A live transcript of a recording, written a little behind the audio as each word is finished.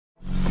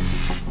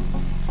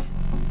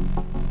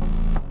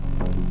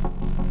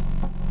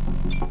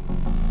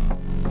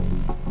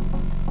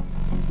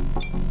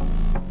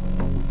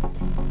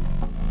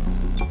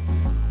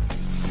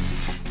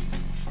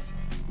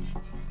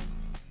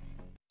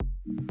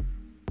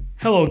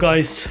Hello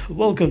guys,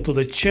 welcome to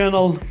the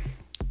channel.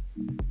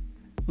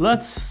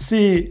 Let's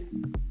see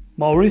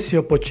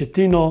Mauricio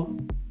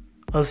Pochettino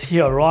as he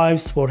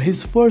arrives for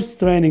his first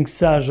training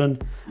session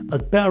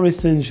at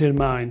Paris Saint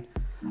Germain,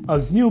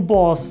 as new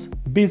boss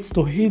bids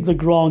to hit the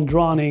ground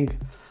running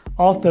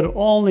after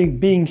only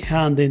being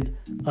handed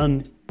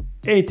an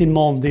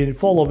 18-month deal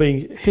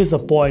following his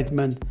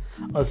appointment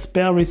as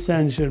Paris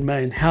Saint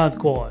Germain head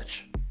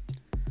coach.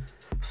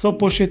 So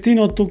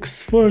Pochettino took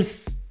his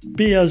first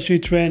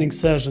PSG training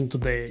session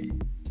today.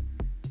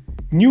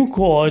 New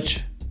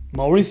coach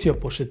Mauricio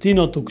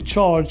Pochettino took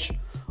charge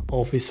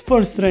of his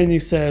first training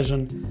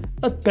session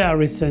at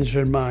Paris Saint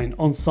Germain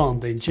on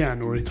Sunday,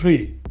 January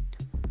 3.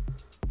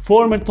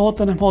 Former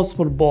Tottenham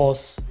Hotspur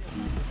boss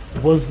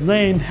was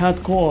named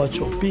head coach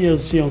of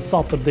PSG on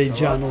Saturday,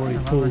 January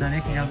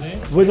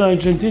 2, with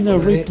Argentina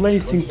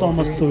replacing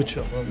Thomas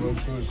Tuchel,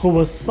 who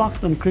was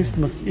sacked on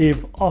Christmas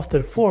Eve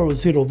after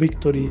 4-0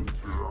 victory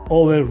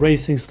over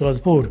Racing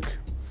Strasbourg.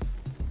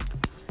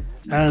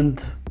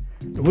 And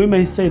we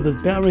may say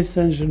that Paris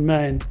Saint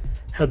Germain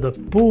had a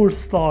poor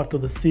start to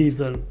the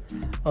season,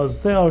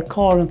 as they are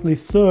currently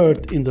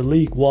third in the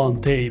League One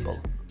table.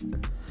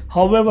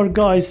 However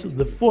guys,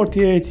 the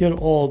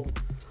 48-year-old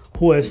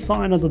who has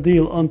signed a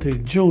deal until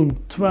June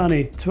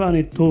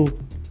 2022,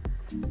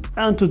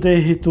 and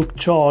today he took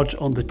charge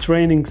on the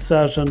training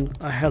session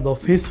ahead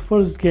of his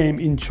first game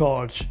in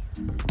charge,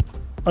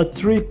 a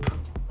trip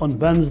on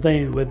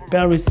Wednesday with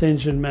Paris Saint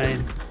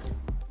Germain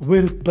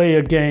will play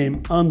a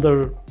game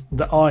under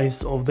the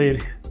eyes of their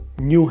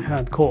new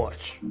head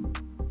coach.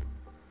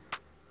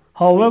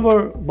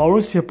 However,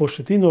 Mauricio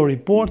Pochettino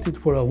reported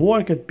for a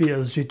work at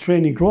PSG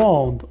training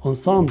ground on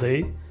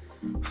Sunday,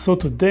 so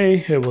today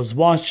he was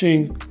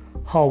watching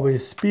how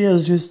his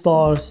PSG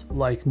stars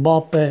like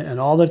Mbappe and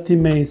other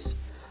teammates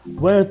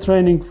were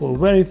training for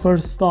very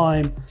first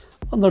time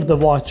under the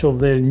watch of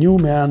their new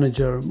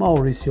manager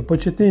Mauricio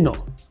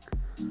Pochettino,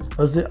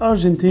 as the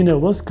Argentine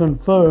was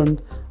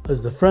confirmed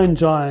as the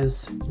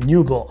franchise's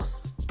new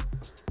boss.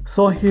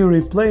 So he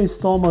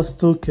replaced Thomas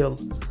Tuchel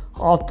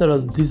after a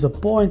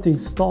disappointing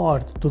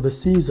start to the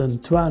season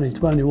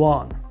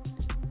 2021.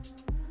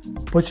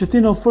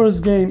 Pochettino's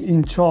first game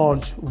in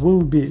charge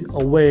will be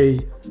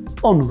away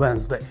on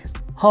Wednesday.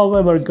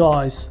 However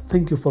guys,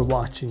 thank you for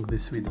watching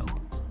this video.